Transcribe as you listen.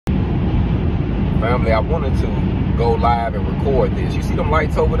Family, I wanted to go live and record this. You see them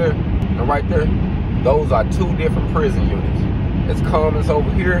lights over there and right there? Those are two different prison units. It's Cummins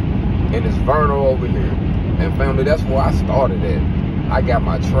over here and it's Varner over here. And family, that's where I started at. I got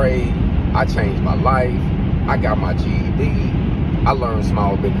my trade, I changed my life, I got my GED, I learned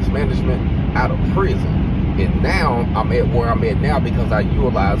small business management out of prison. And now I'm at where I'm at now because I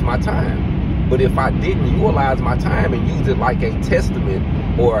utilized my time. But if I didn't utilize my time and use it like a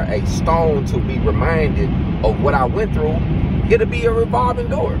testament or a stone to be reminded of what I went through, it'll be a revolving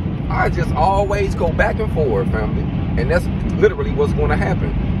door. I just always go back and forward, family. And that's literally what's going to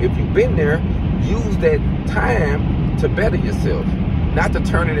happen. If you've been there, use that time to better yourself, not to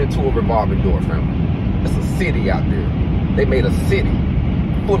turn it into a revolving door, family. It's a city out there. They made a city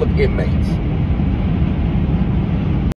full of inmates.